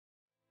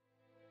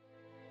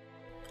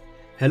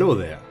Hello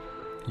there.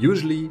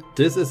 Usually,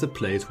 this is a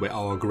place where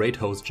our great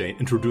host Jane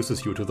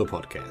introduces you to the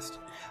podcast.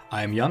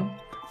 I am Jan,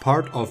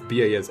 part of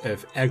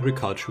BASF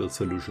Agricultural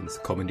Solutions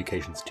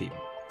Communications team.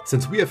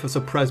 Since we have a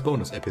surprise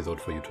bonus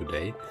episode for you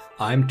today,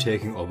 I'm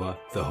taking over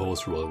the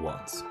host role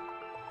once.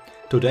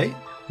 Today,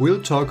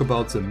 we'll talk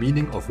about the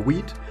meaning of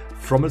wheat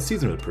from a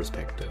seasonal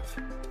perspective,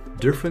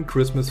 different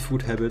Christmas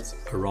food habits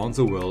around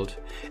the world,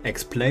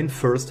 explained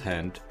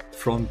firsthand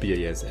from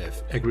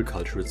BASF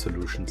Agricultural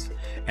Solutions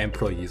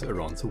employees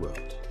around the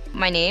world.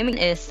 My name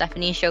is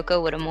Stephanie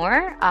Shoko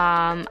Whittemore.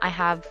 I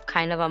have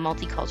kind of a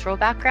multicultural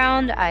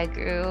background. I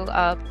grew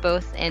up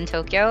both in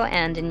Tokyo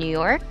and in New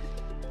York.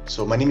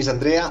 So my name is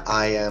Andrea.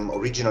 I am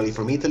originally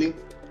from Italy,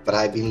 but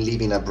I've been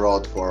living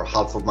abroad for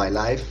half of my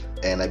life,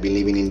 and I've been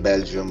living in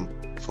Belgium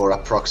for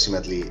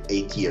approximately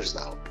 8 years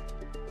now.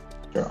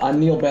 Sure. I'm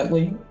Neil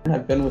Bentley, and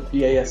I've been with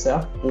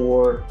BASF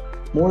for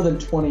more than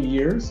 20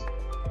 years,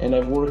 and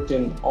I've worked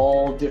in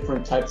all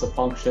different types of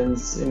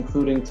functions,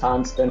 including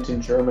time spent in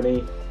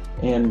Germany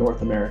and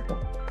North America.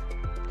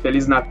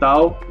 Feliz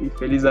Natal e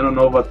Feliz Ano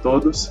Novo a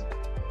todos.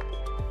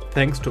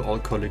 Thanks to all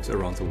colleagues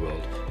around the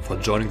world for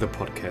joining the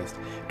podcast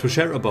to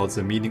share about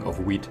the meaning of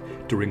wheat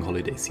during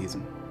holiday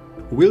season.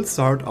 We'll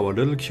start our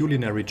little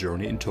culinary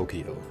journey in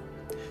Tokyo.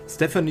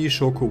 Stephanie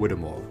Shoko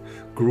Whittemore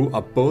grew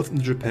up both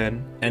in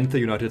Japan and the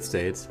United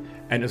States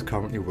and is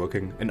currently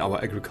working in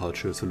our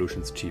agricultural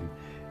solutions team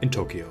in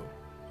Tokyo.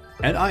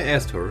 And I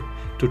asked her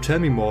to tell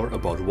me more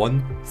about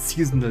one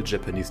seasonal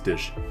Japanese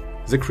dish,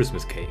 the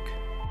Christmas cake.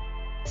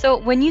 So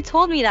when you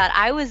told me that,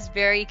 I was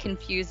very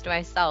confused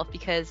myself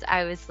because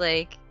I was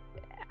like,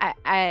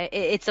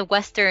 it's a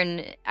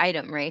Western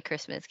item, right?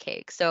 Christmas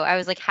cake. So I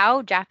was like,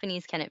 how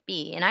Japanese can it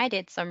be? And I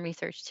did some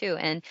research too.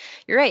 And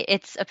you're right.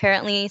 It's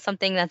apparently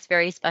something that's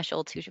very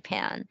special to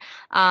Japan.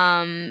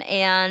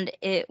 And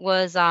it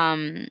was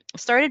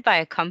started by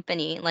a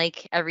company,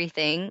 like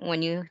everything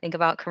when you think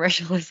about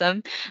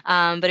commercialism.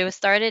 But it was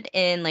started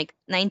in like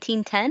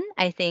 1910,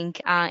 I think,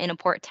 in a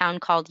port town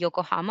called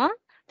Yokohama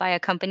by a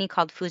company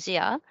called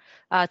Fujiya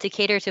to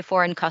cater to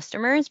foreign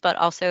customers, but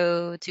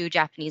also to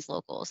Japanese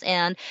locals.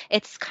 And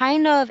it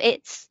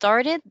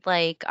started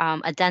like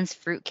a dense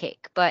fruit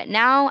cake. But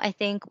now I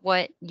think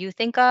what you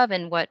think of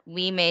and what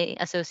we may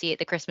associate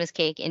the Christmas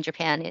cake in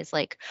Japan is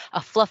like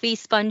a fluffy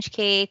sponge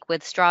cake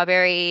with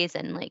strawberries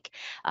and like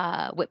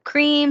whipped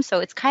cream. So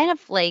it's kind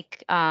of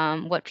like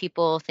what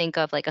people think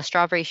of like a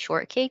strawberry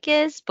shortcake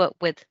is, but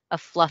with a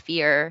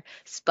fluffier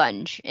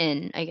sponge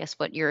in, I guess,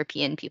 what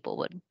European people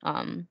would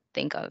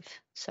think of.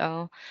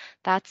 So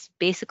that's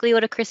basically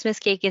what a Christmas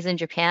cake is in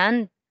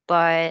Japan.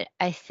 But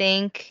I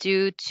think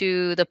due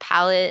to the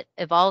palate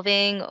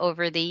evolving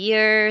over the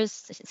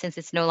years, since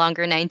it's no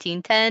longer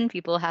 1910,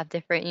 people have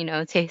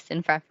different, tastes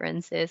and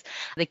preferences.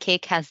 The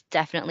cake has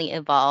definitely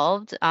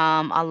evolved.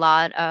 A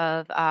lot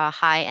of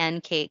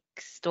high-end cake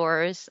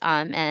stores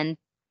and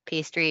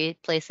pastry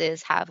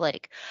places have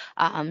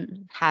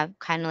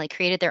kind of like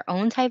created their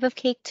own type of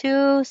cake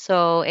too.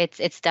 So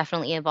it's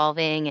definitely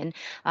evolving, and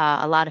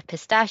a lot of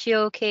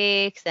pistachio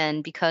cakes.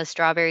 And because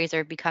strawberries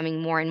are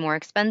becoming more and more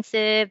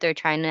expensive, they're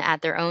trying to add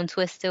their own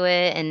twist to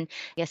it, and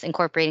I guess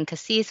incorporating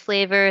cassis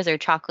flavors or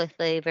chocolate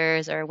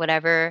flavors or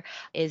whatever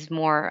is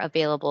more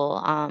available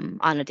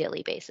on a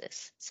daily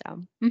basis.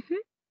 So.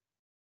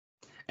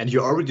 And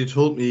you already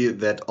told me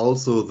that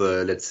also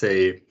the, let's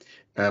say,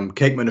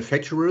 cake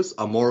manufacturers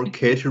are more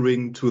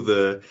catering to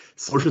the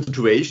social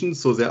situation.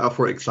 So there are,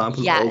 for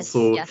example, Yes.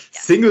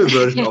 single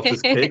version of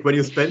this cake when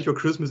you spend your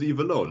Christmas Eve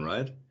alone,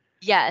 right?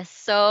 Yes.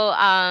 So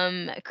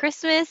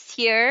Christmas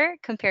here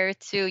compared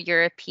to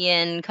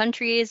European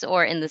countries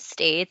or in the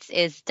States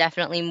is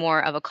definitely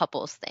more of a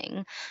couples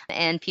thing.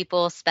 And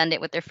people spend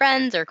it with their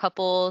friends, or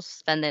couples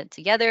spend it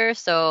together.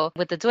 So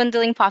with the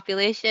dwindling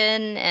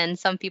population and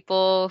some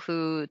people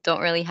who don't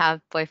really have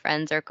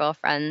boyfriends or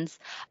girlfriends,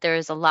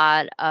 there's a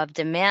lot of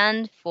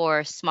demand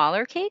for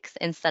smaller cakes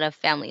instead of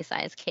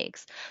family-sized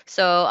cakes.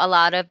 So a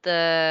lot of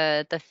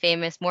the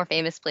more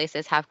famous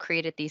places have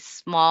created these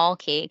small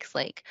cakes,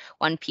 like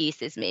one piece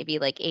is maybe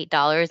like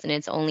 $8 and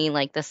it's only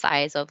like the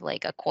size of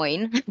like a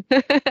coin.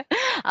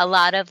 A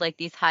lot of like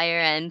these higher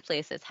end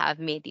places have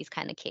made these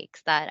kind of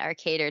cakes that are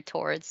catered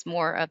towards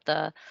more of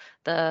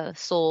the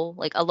soul,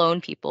 like alone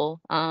people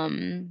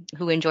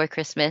who enjoy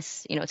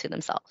Christmas, to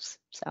themselves.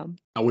 So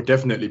I would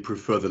definitely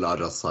prefer the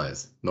larger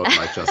size, not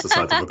like just the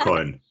size of a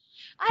coin.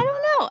 I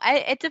don't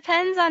know. It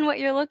depends on what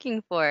you're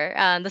looking for.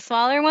 The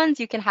smaller ones,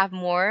 you can have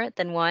more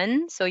than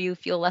one, so you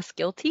feel less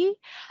guilty.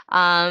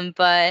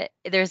 But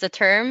there's a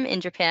term in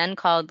Japan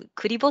called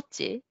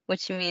kuribochi,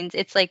 which means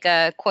it's like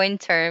a coin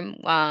term.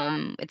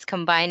 It's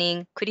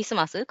combining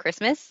Christmas,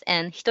 Christmas,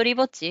 and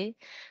hitoribochi,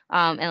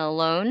 and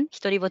alone.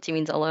 Hitoribochi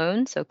means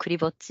alone, so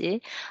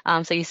kuribochi.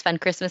 So you spend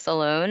Christmas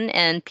alone,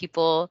 and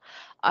people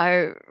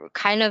are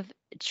kind of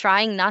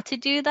trying not to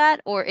do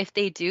that, or if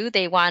they do,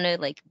 they want to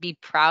like be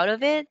proud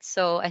of it.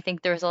 So I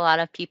think there's a lot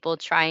of people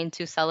trying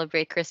to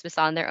celebrate Christmas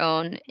on their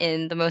own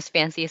in the most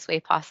fanciest way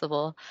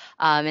possible.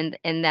 And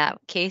in that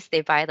case,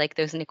 they buy like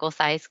those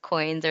nickel-sized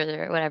coins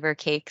or whatever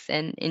cakes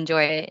and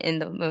enjoy it in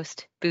the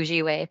most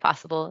bougie way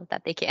possible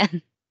that they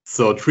can.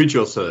 So treat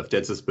yourself.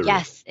 That's the spirit.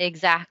 Yes,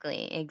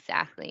 exactly.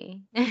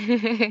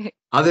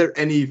 Are there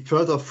any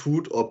further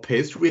food or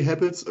pastry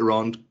habits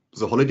around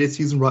the holiday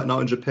season right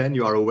now in Japan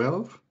you are aware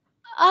of?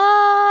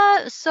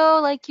 So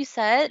like you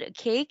said,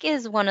 cake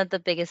is one of the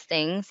biggest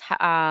things.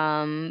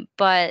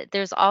 But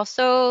there's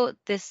also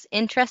this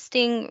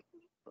interesting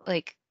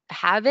like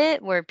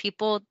habit where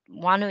people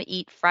want to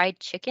eat fried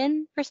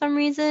chicken for some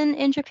reason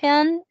in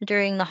Japan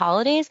during the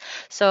holidays.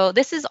 So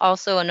this is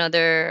also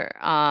another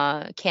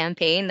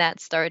campaign that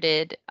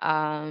started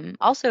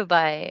also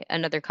by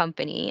another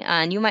company,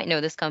 and you might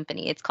know this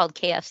company. It's called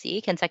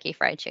KFC, Kentucky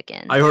Fried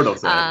Chicken. I heard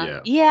of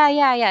that, yeah.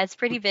 Yeah. It's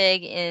pretty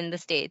big in the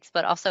States,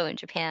 but also in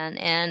Japan.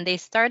 And they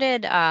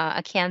started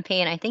a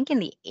campaign, I think in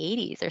the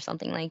 80s or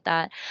something like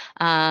that,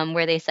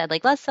 where they said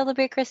like, let's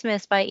celebrate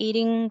Christmas by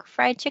eating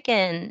fried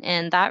chicken,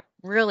 and that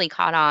really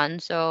caught on.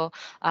 So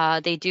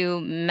they do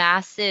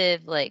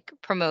massive like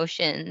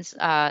promotions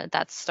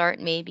that start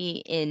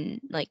maybe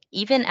in like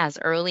even as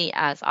early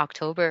as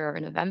October or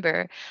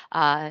November,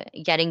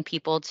 getting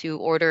people to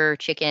order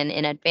chicken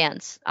in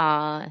advance.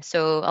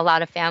 So a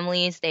lot of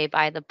families, they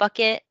buy the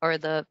bucket or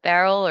the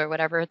barrel or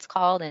whatever it's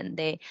called, and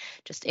they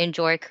just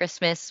enjoy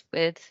Christmas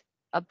with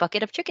a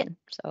bucket of chicken.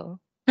 So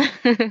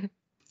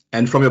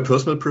And from your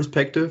personal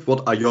perspective,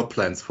 what are your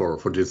plans for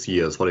this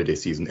year's holiday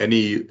season?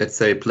 Any, let's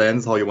say,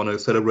 plans how you want to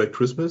celebrate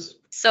Christmas?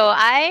 So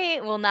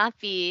I will not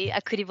be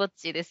a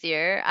kuribotchi this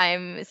year.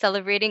 I'm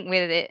celebrating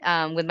with it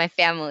with my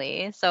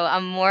family. So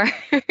I'm more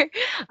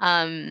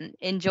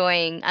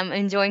enjoying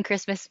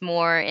Christmas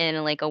more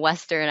in like a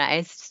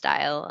westernized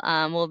style.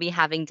 We'll be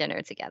having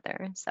dinner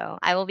together. So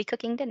I will be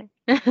cooking dinner.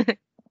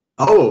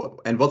 Oh,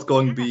 and what's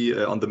going to be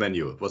on the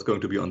menu? What's going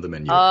to be on the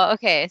menu? Oh,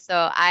 okay.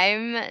 So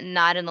I'm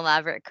not an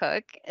elaborate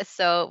cook.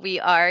 So we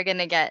are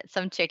gonna get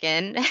some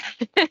chicken.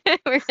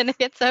 We're gonna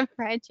get some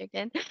fried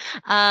chicken.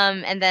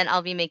 And then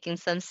I'll be making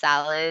some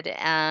salad.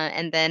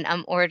 And then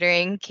I'm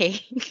ordering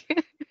cake.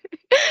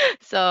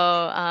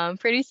 So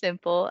pretty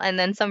simple. And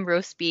then some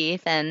roast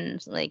beef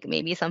and like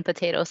maybe some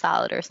potato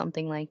salad or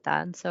something like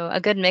that. So a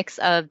good mix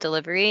of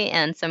delivery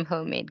and some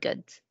homemade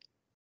goods.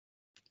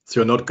 So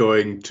you're not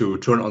going to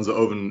turn on the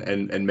oven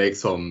and make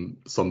some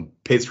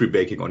pastry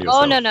baking on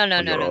yourself? Oh,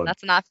 no.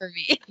 That's not for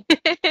me.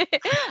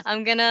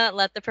 I'm gonna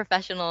let the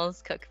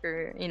professionals cook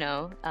for,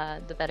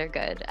 the better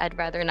good. I'd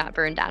rather not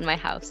burn down my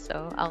house,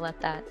 so I'll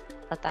let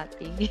that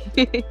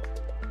be.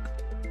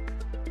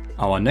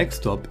 Our next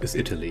stop is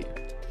Italy.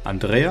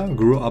 Andrea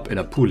grew up in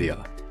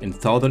Apulia, in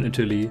southern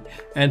Italy,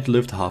 and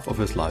lived half of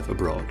his life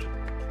abroad.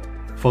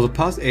 For the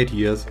past 8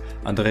 years,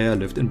 Andrea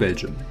lived in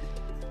Belgium.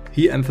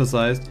 He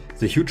emphasized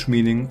the huge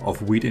meaning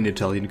of wheat in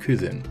Italian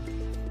cuisine,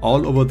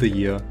 all over the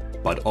year,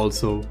 but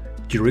also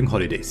during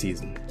holiday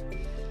season.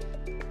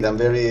 I'm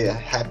very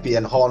happy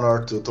and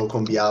honored to talk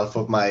on behalf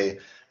of my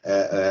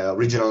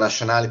regional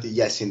nationality.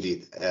 Yes,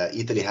 indeed.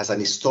 Italy has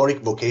an historic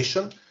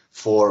vocation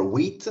for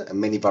wheat,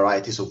 many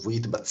varieties of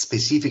wheat, but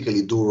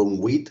specifically durum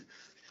wheat,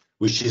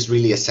 which is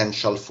really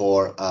essential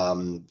for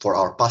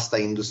our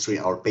pasta industry,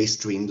 our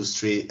pastry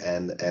industry,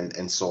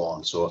 and so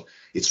on. So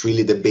it's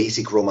really the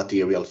basic raw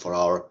material for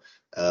our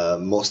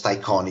most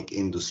iconic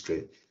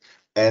industry.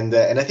 And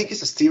I think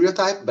it's a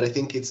stereotype, but I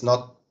think it's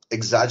not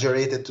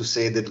exaggerated to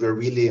say that we're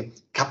really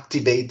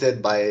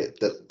captivated by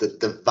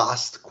the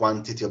vast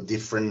quantity of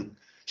different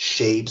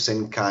shapes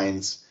and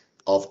kinds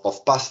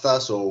of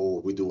pasta.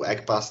 So we do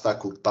egg pasta,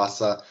 cooked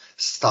pasta,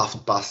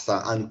 stuffed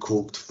pasta,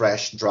 uncooked,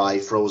 fresh, dry,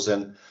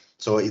 frozen.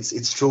 So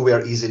it's true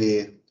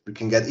we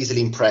can get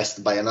easily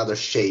impressed by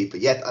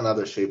yet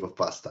another shape of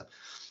pasta.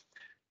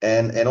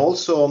 And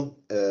also,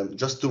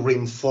 just to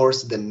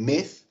reinforce the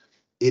myth,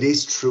 it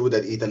is true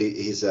that Italy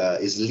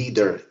is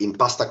leader in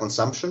pasta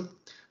consumption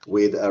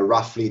with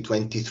roughly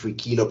 23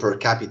 kilo per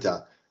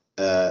capita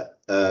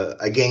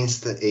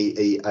against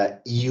a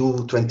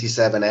EU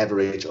 27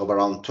 average of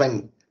around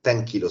 10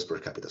 kilos per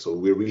capita. So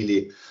we're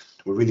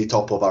really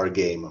top of our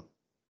game.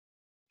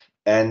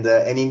 And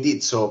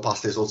indeed, so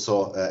pasta is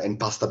also, and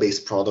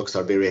pasta-based products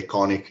are very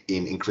iconic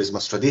in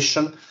Christmas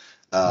tradition.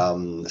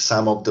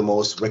 Some of the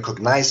most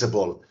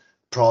recognizable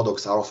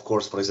products are, of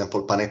course, for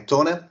example,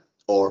 panettone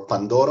or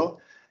pandoro.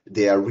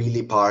 They are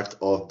really part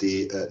of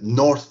the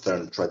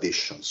northern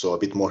tradition, so a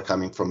bit more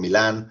coming from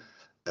Milan,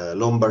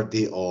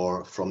 Lombardy,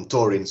 or from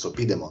Turin, so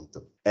Piedmont.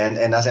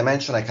 And as I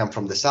mentioned, I come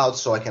from the south,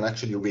 so I can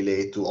actually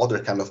relate to other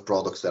kind of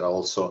products that are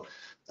also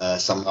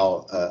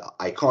somehow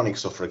iconic.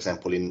 So, for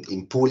example,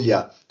 in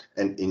Puglia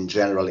and in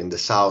general in the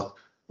south,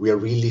 we are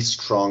really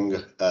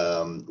strong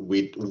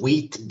with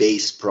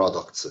wheat-based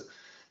products.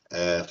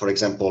 For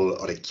example,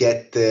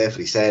 orecchiette,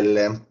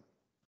 friselle,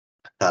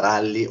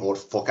 taralli, or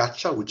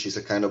focaccia, which is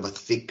a kind of a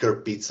thicker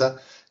pizza,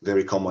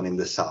 very common in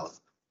the south.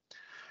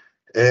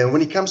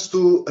 When it comes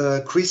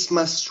to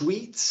Christmas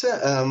sweets,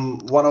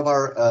 one of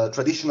our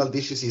traditional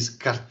dishes is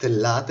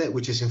cartellate,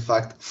 which is in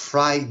fact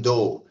fried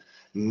dough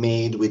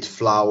made with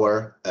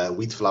flour,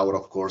 wheat flour,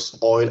 of course,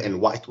 oil and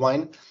white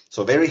wine.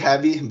 So very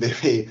heavy,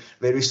 very,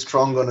 very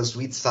strong on the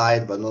sweet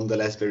side, but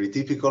nonetheless very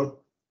typical.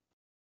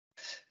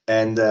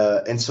 And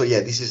so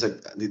yeah, these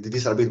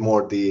are a bit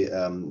more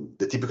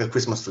the typical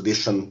Christmas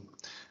tradition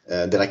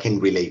that I can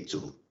relate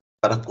to.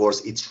 But of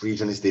course, each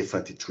region is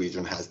different. Each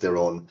region has their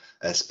own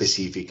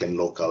specific and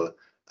local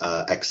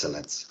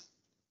excellence.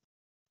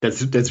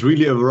 That's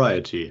really a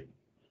variety.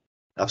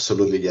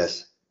 Absolutely,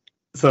 yes.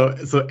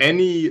 So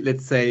any,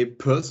 let's say,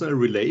 personal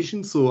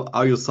relation? So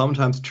are you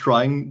sometimes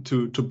trying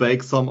to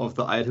bake some of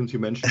the items you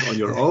mentioned on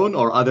your own,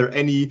 or are there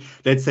any,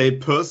 let's say,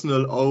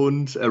 personal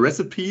owned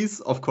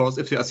recipes? Of course,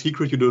 if they are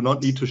secret, you do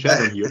not need to share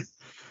them here.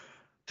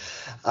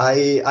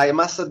 I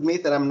must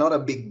admit that I'm not a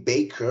big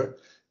baker,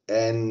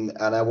 and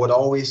I would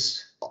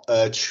always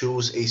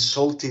choose a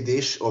salty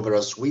dish over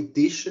a sweet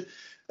dish.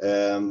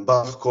 But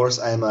of course,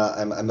 I'm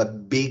a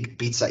big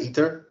pizza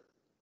eater.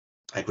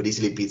 I could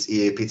easily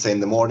eat pizza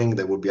in the morning.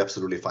 That would be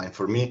absolutely fine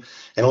for me.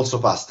 And also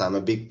pasta. I'm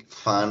a big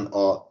fan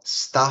of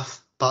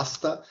stuffed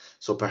pasta.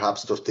 So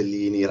perhaps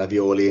tortellini,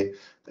 ravioli,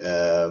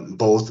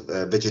 both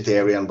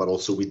vegetarian, but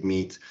also with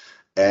meat.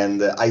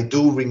 And I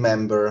do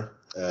remember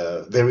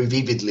very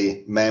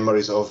vividly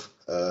memories of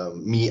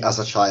me as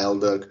a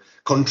child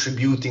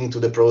contributing to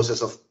the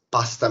process of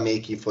pasta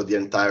making for the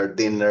entire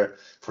dinner,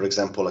 for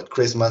example, at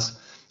Christmas.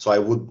 So I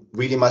would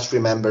really much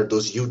remember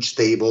those huge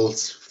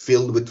tables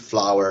filled with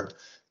flour,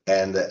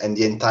 and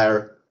the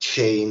entire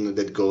chain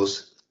that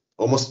goes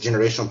almost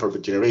generation per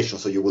generation.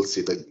 So you will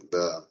see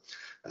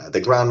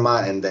the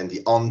grandma, and then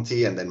the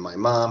auntie, and then my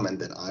mom, and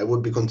then I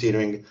would be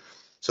continuing.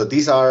 So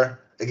these are,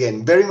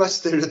 again, very much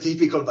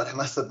stereotypical, but I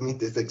must admit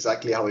this is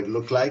exactly how it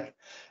looked like.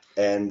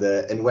 And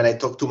when I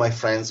talk to my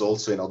friends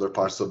also in other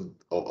parts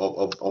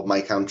of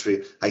my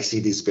country, I see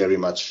this very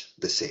much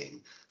the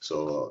same.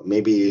 So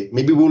maybe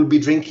we'll be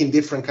drinking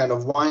different kind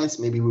of wines,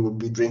 maybe we will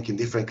be drinking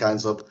different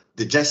kinds of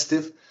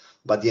digestive,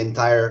 but the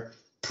entire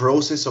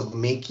process of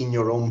making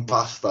your own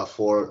pasta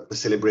for the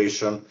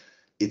celebration,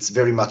 it's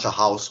very much a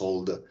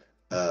household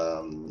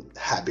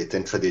habit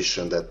and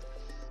tradition that,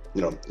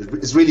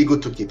 it's really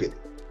good to keep it.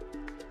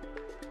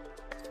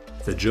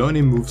 The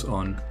journey moves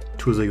on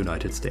to the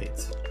United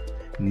States.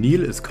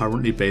 Neil is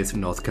currently based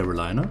in North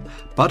Carolina,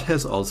 but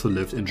has also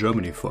lived in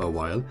Germany for a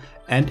while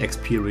and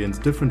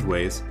experienced different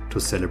ways to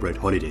celebrate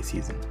holiday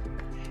season.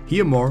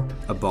 Hear more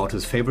about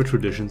his favorite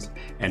traditions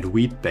and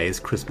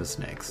wheat-based Christmas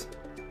snacks.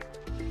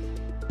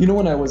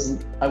 When I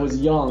was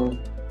young,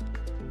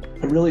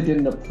 I really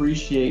didn't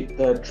appreciate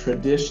the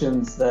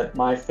traditions that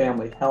my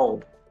family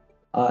held.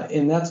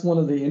 And that's one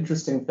of the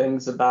interesting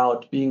things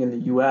about being in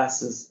the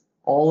U.S. is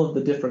all of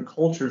the different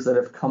cultures that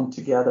have come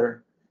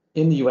together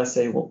in the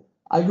USA. Well,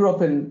 I grew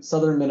up in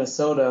southern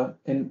Minnesota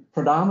in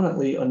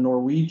predominantly a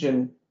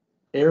Norwegian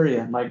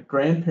area. My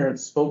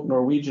grandparents spoke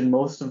Norwegian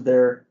most of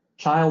their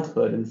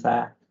childhood, in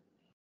fact.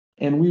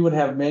 And we would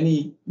have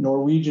many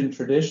Norwegian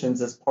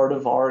traditions as part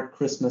of our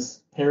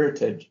Christmas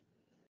heritage.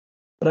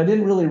 But I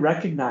didn't really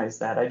recognize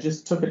that. I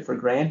just took it for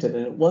granted.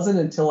 And it wasn't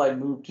until I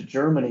moved to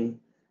Germany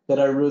that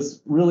I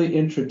was really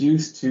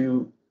introduced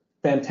to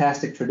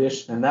fantastic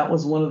tradition. And that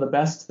was one of the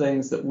best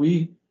things that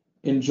we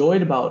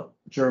enjoyed about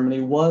Germany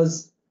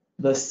was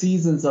the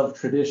seasons of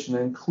tradition,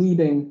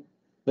 including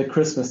the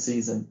Christmas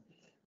season,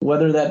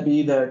 whether that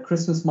be the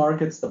Christmas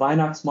markets, the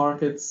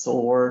Weihnachtsmarkets,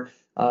 or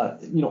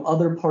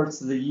other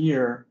parts of the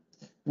year.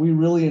 We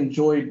really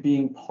enjoyed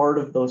being part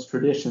of those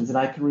traditions. And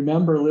I can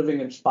remember living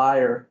in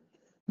Speyer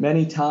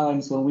many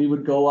times when we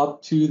would go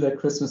up to the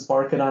Christmas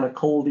market on a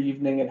cold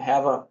evening and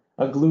have a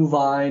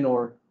Glühwein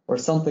or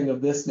something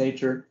of this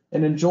nature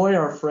and enjoy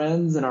our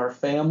friends and our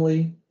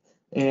family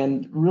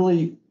and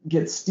really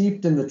get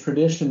steeped in the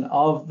tradition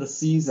of the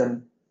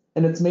season.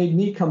 And it's made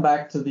me come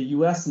back to the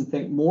U.S. and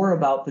think more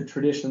about the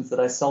traditions that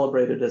I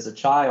celebrated as a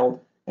child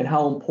and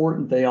how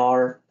important they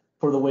are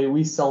for the way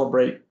we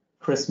celebrate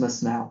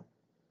Christmas now.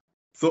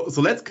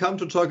 So let's come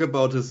to talk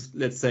about this,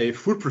 let's say,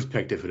 food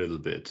perspective a little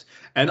bit.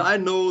 And I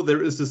know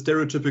there is the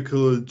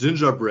stereotypical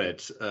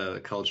gingerbread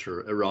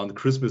culture around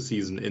Christmas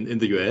season in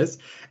the US.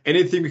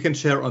 Anything we can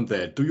share on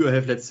that? Do you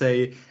have, let's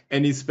say,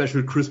 any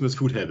special Christmas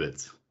food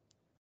habits?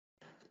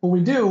 Well,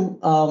 we do,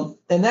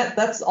 and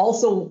that's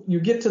also,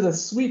 you get to the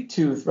sweet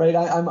tooth, right?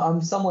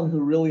 I'm someone who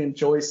really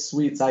enjoys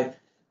sweets. I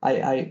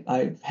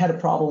had a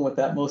problem with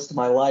that most of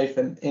my life,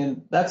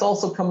 and that's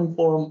also coming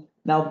from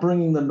now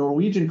bringing the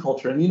Norwegian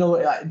culture. And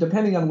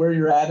depending on where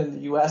you're at in the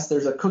U.S.,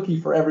 there's a cookie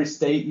for every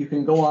state. You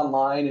can go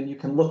online and you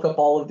can look up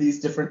all of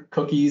these different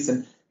cookies,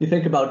 and you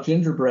think about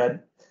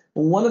gingerbread.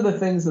 Well, one of the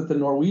things that the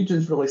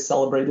Norwegians really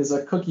celebrate is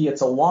a cookie.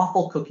 It's a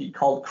waffle cookie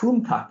called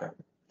krumkake.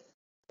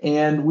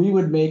 And we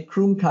would make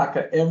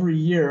krumkake every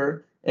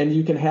year, and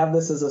you can have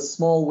this as a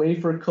small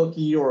wafer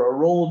cookie or a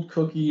rolled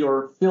cookie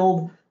or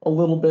filled a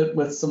little bit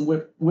with some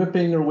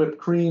whipping or whipped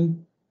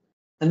cream.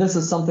 And this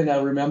is something I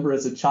remember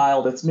as a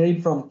child. It's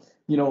made from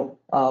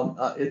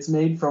It's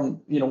made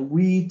from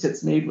wheat.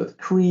 It's made with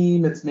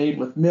cream. It's made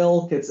with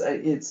milk.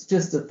 It's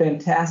just a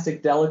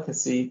fantastic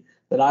delicacy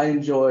that I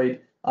enjoyed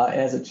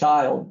as a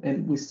child,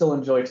 and we still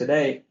enjoy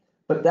today.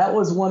 But that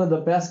was one of the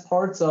best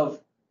parts of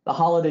the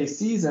holiday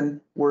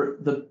season, were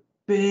the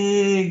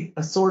big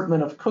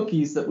assortment of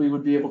cookies that we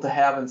would be able to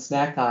have and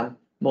snack on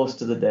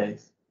most of the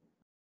days.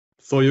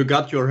 So you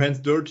got your hands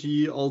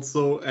dirty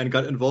also and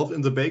got involved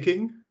in the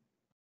baking?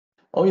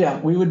 Oh yeah,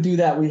 we would do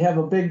that. We have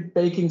a big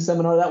baking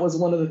seminar. That was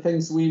one of the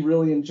things we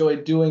really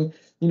enjoyed doing.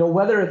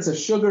 Whether it's a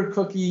sugar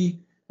cookie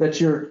that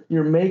you're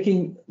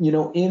making,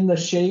 in the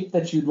shape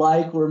that you'd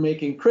like. We're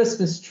making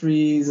Christmas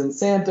trees and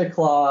Santa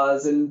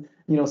Claus and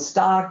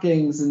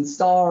stockings and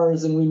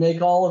stars, and we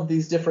make all of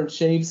these different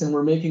shapes, and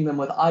we're making them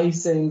with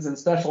icings and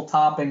special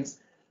toppings.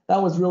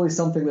 That was really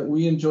something that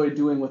we enjoyed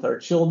doing with our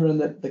children,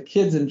 that the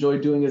kids enjoy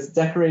doing, is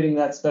decorating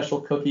that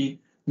special cookie,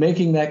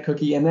 making that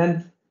cookie, and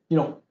then,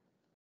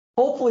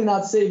 hopefully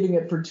not saving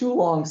it for too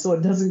long so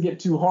it doesn't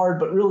get too hard,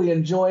 but really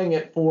enjoying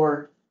it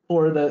for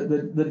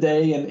the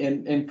day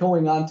and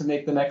going on to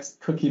make the next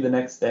cookie the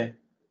next day.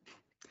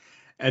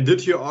 And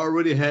did you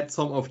already had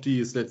some of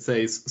these, let's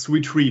say,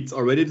 sweet treats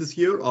already this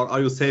year, or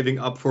are you saving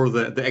up for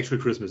the actual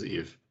Christmas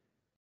Eve?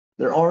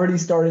 They're already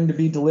starting to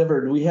be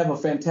delivered. We have a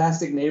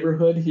fantastic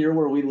neighborhood here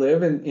where we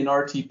live in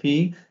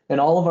RTP,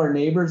 and all of our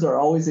neighbors are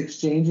always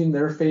exchanging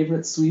their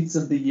favorite sweets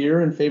of the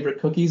year and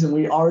favorite cookies, and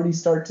we already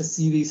start to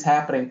see these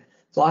happening.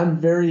 So I'm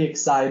very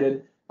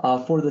excited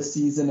for the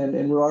season,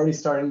 and we're already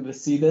starting to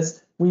see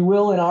this. We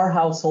will, in our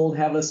household,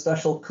 have a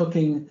special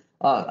cooking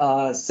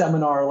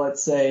seminar,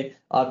 let's say,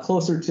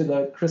 closer to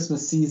the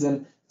Christmas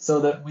season, so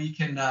that we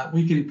can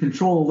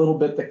control a little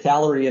bit the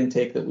calorie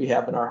intake that we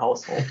have in our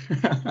household.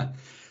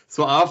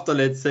 So after,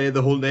 let's say,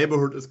 the whole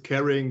neighborhood is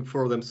caring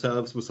for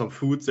themselves with some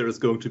foods, there is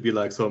going to be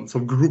like some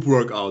group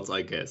workouts,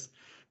 I guess.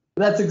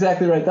 That's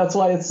exactly right. That's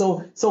why it's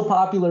so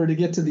popular to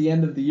get to the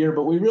end of the year.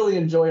 But we really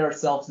enjoy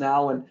ourselves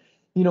now, and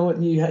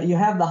you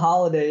have the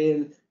holiday,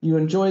 and you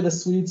enjoy the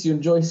sweets, you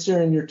enjoy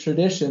sharing your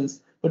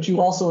traditions, but you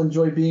also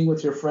enjoy being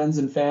with your friends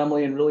and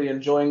family and really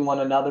enjoying one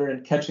another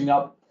and catching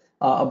up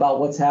about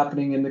what's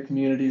happening in the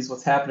communities,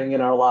 what's happening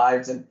in our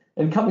lives,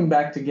 and coming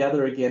back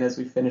together again as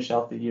we finish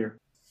out the year.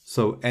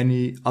 So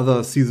any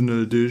other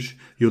seasonal dish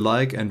you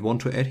like and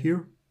want to add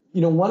here?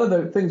 One of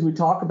the things we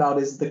talk about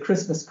is the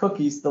Christmas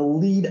cookies, the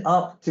lead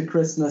up to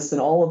Christmas and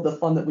all of the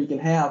fun that we can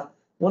have.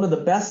 One of the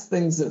best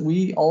things that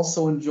we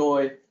also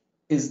enjoy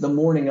is the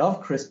morning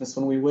of Christmas,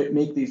 when we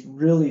make these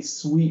really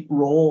sweet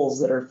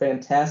rolls that are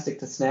fantastic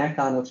to snack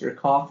on with your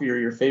coffee or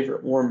your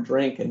favorite warm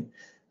drink. And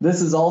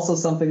this is also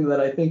something that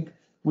I think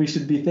we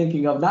should be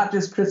thinking of, not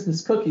just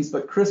Christmas cookies,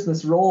 but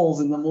Christmas rolls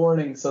in the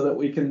morning, so that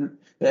we can,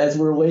 as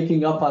we're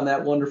waking up on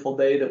that wonderful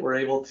day, that we're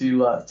able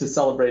to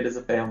celebrate as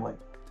a family.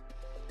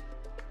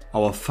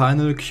 Our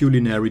final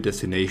culinary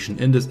destination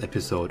in this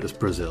episode is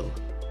Brazil.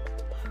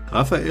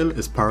 Rafael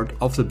is part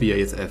of the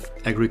BASF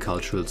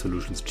Agricultural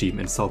Solutions team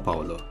in Sao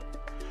Paulo.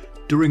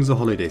 During the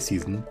holiday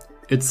season,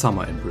 it's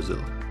summer in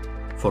Brazil.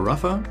 For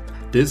Rafa,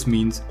 this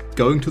means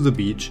going to the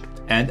beach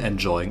and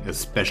enjoying a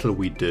special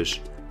wheat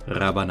dish,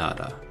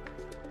 rabanada.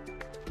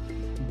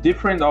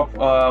 Different of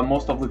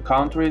most of the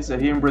countries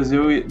here in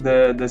Brazil,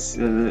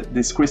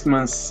 this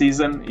Christmas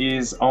season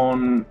is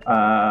on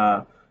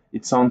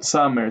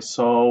summer,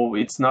 so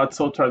it's not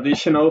so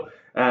traditional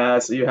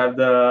as you have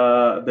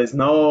the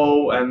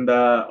snow and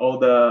all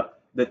the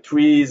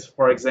trees,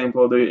 for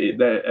example,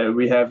 that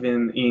we have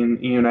in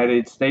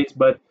United States.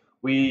 But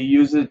we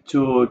use it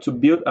to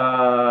build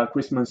a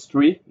Christmas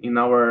tree in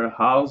our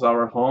house,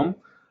 our home.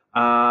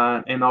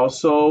 And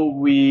also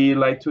we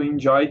like to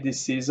enjoy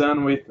this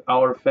season with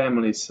our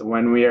families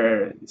when we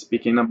are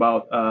speaking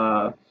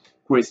about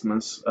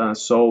Christmas.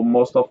 So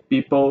most of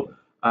people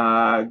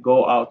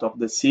go out of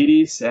the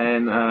cities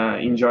and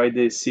enjoy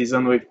this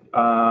season with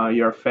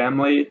your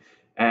family.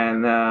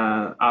 And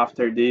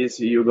after this,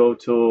 you go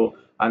to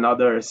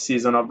another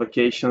season of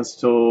vacations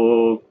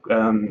to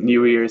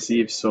New Year's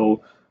Eve.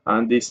 So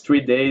these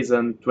 3 days,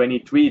 and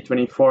 23,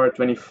 24,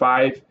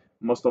 25,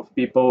 most of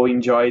people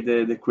enjoy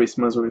the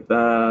Christmas with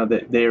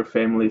their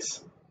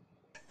families.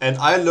 And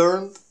I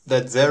learned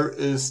that there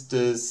is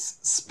this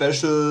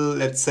special,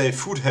 let's say,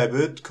 food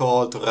habit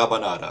called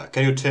rabanada.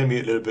 Can you tell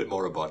me a little bit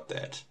more about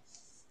that?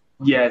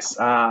 Yes,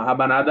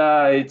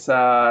 rabanada, it's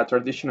a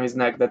traditional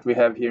snack that we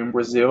have here in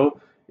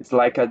Brazil. It's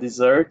like a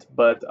dessert,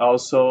 but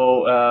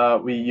also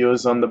we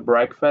use on the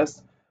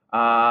breakfast.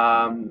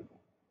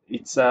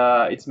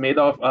 It's made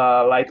of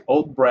like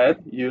oat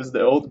bread. Use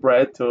the oat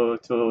bread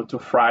to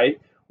fry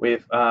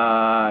with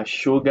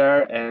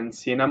sugar and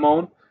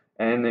cinnamon,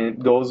 and it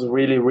goes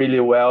really,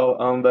 really well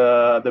on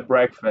the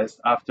breakfast.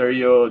 After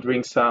you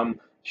drink some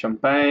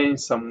champagne,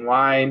 some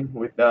wine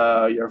with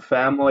your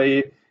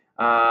family,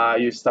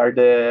 you start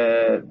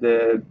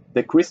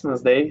the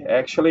Christmas day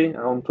actually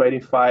on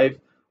 25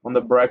 on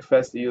the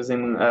breakfast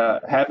using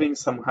having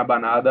some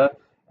rabanada,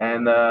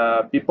 and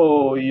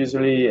people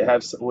usually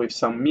have with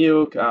some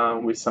milk,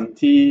 with some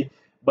tea,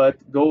 but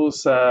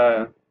goes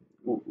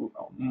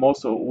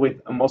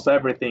most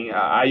everything.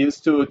 I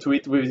used to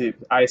eat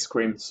with ice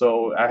cream,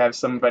 so I have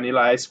some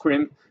vanilla ice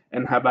cream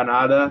and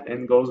rabanada,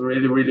 and goes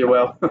really, really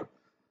well.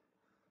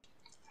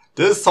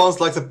 This sounds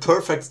like the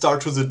perfect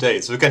start to the day.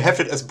 So you can have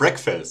it as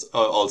breakfast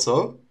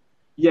also.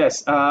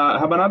 Yes,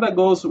 rabanada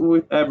goes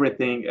with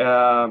everything.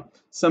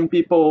 Some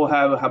people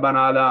have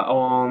rabanada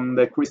on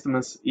the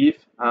Christmas Eve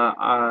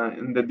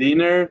in the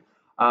dinner.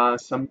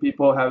 Some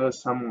people have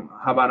some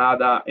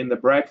rabanada in the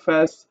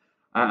breakfast.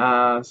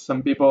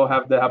 Some people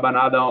have the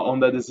rabanada on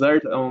the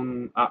dessert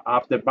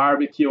after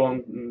barbecue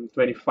on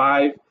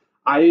 25.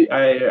 I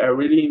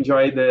really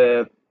enjoy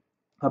the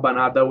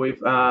rabanada with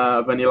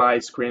vanilla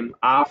ice cream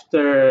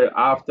after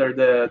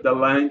the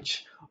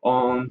lunch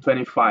on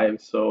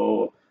 25.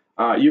 So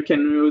you can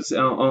use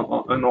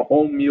on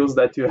all meals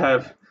that you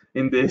have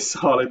in this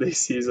holiday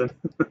season.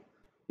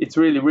 It's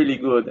really, really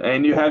good.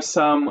 And you have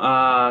some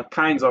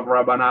kinds of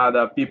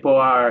rabanada.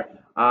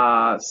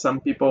 Some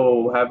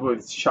people have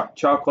with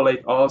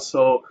chocolate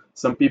also.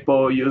 Some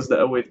people use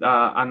that with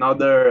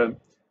another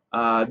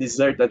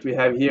dessert that we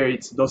have here.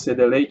 It's dulce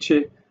de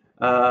leche.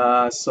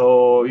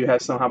 So you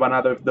have some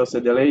rabanada with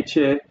dulce de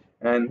leche,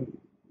 and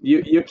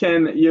you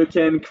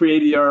can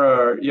create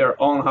your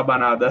own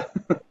rabanada.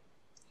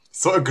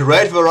 So a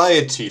great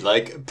variety,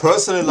 like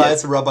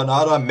personalize the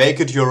rabanada, make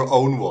it your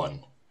own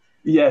one.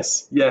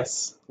 Yes,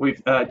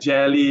 with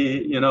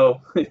jelly,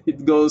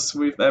 it goes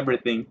with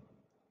everything.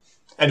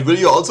 And will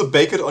you also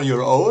bake it on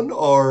your own,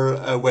 or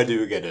where do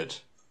you get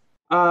it?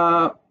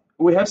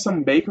 We have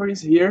some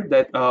bakeries here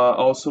that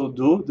also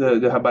do the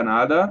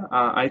rabanada.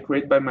 I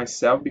create by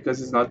myself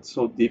because it's not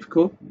so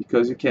difficult,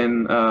 because you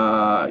can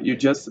you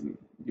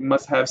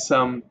must have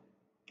some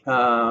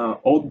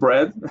oat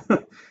bread,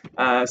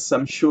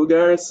 some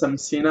sugar, some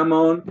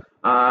cinnamon.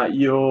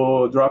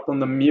 You drop on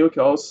the milk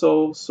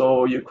also,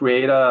 so you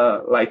create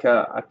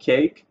a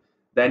cake.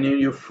 Then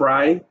you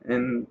fry,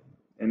 and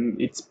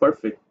it's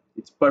perfect.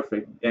 It's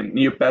perfect, and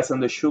you pass on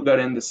the sugar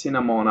and the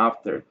cinnamon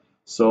after.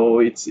 So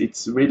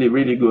it's really,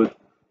 really good.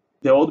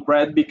 The old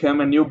bread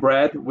become a new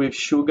bread with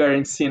sugar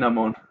and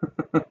cinnamon.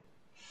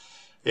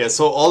 Yeah,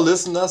 so all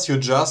listeners, you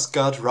just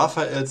got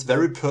Raphael's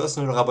very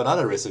personal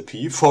rabanada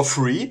recipe for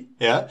free.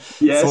 Yeah.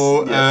 Yes.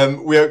 So yes.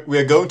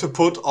 we're going to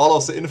put all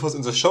of the infos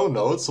in the show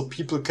notes, so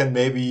people can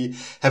maybe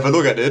have a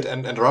look at it.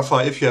 And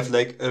Raphael, if you have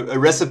like a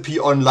recipe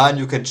online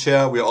you can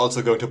share, we're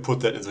also going to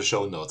put that in the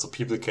show notes, so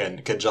people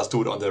can just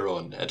do it on their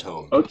own at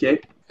home. Okay.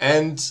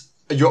 And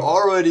you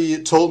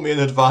already told me in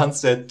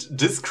advance that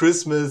this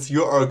Christmas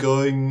you are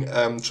going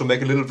to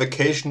make a little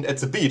vacation at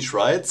the beach,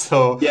 right?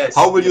 So yes.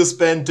 How will you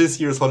spend this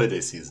year's holiday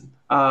season?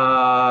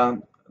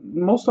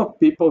 Most of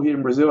people here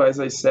in Brazil, as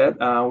I said,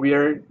 we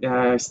are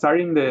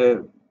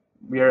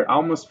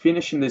almost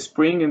finishing the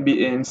spring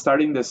and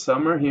starting the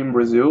summer here in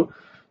Brazil.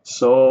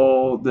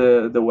 So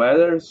the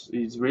weather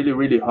is really,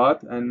 really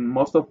hot, and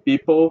most of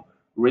people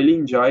really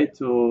enjoy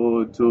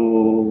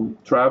to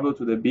travel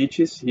to the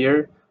beaches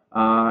here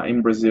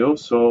in Brazil.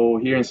 So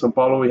here in São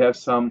Paulo, we have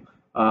some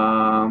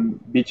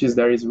beaches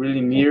that is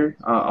really near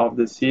of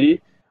the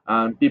city.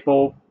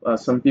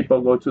 Some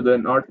people go to the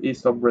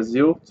northeast of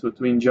Brazil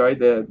to enjoy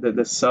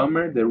the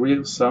summer, the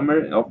real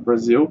summer of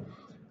Brazil.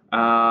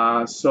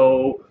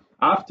 So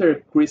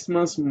after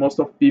Christmas, most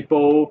of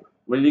people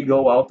really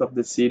go out of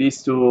the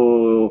cities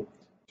to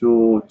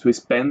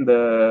spend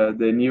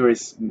the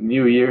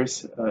New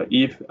Year's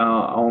Eve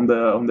on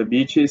the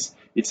beaches.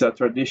 It's a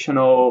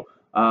traditional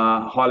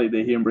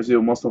holiday here in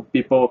Brazil. Most of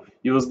people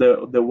use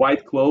the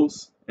white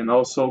clothes and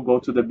also go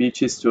to the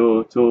beaches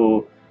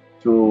to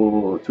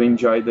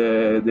enjoy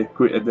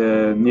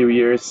the New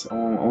Year's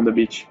on the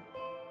beach.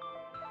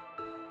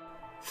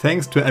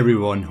 Thanks to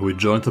everyone who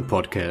joined the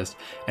podcast,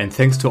 and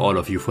thanks to all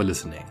of you for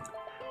listening.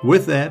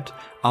 With that,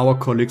 our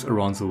colleagues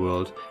around the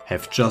world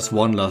have just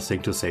one last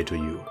thing to say to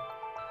you.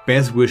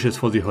 Best wishes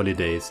for the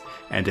holidays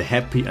and a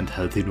happy and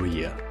healthy new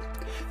year.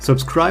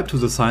 Subscribe to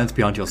The Science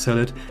Behind Your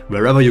Salad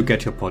wherever you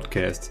get your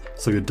podcasts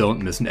so you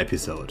don't miss an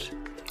episode.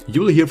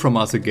 You'll hear from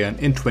us again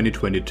in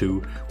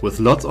 2022 with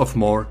lots of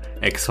more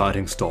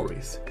exciting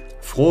stories.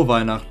 Frohe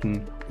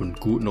Weihnachten und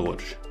guten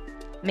Rutsch.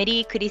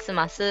 메리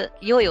크리스마스,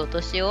 요이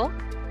오토시오.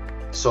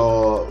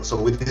 So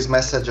with this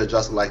message, I'd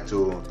just like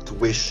to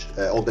wish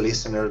all the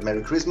listeners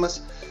Merry Christmas,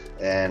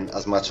 and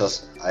as much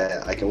as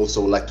I can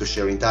also like to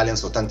share in Italian,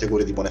 so tanti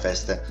auguri di buone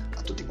feste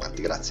a tutti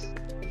quanti, grazie.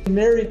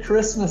 Merry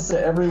Christmas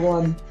to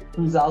everyone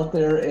who's out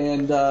there,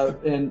 and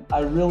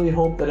I really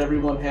hope that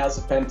everyone has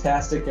a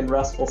fantastic and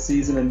restful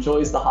season,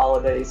 enjoys the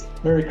holidays.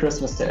 Merry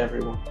Christmas to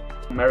everyone.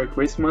 Merry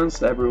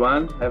Christmas,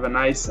 everyone. Have a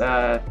nice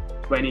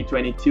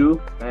 2022.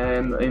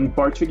 And in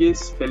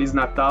Portuguese, Feliz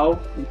Natal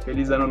e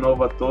Feliz Ano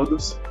Novo a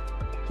todos.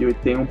 Que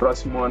tenham um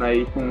próximo ano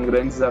aí com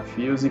grandes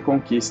desafios e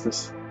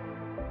conquistas.